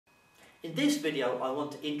In this video I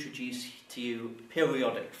want to introduce to you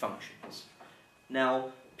periodic functions.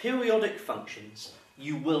 Now, periodic functions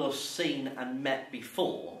you will have seen and met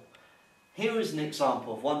before. Here is an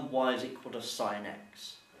example of one y is equal to sine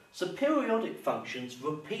x. So periodic functions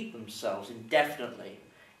repeat themselves indefinitely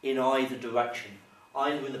in either direction,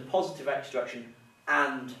 either in the positive x direction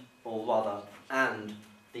and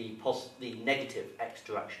the negative x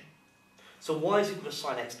direction. So y is equal to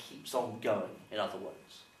sine x keeps on going, in other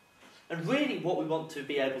words. And really what we want to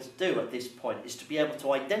be able to do at this point is to be able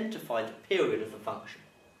to identify the period of the function.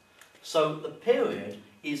 So the period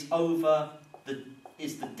is the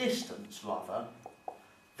distance, rather,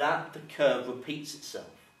 that the curve repeats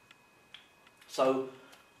itself. So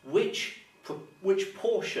which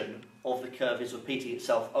portion of the curve is repeating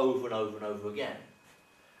itself over and over and over again?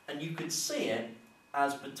 And you could see it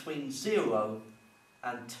as between 0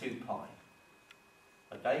 and 2 pi.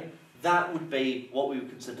 Okay? That would be what we would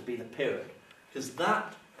consider to be the period, because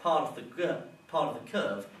that part of the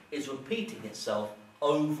curve is repeating itself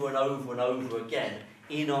over and over and over again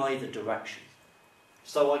in either direction.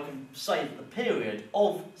 So I can say that the period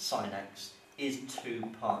of sine x is 2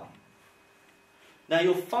 pi. Now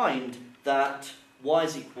you'll find that y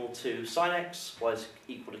is equal to sine x, y is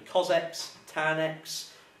equal to cos x, tan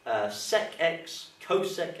x, sec x,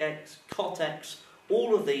 cosec x, cot x.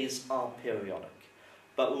 All of these are periodic.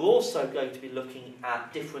 But we're also going to be looking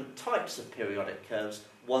at different types of periodic curves,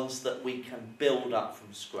 ones that we can build up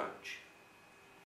from scratch.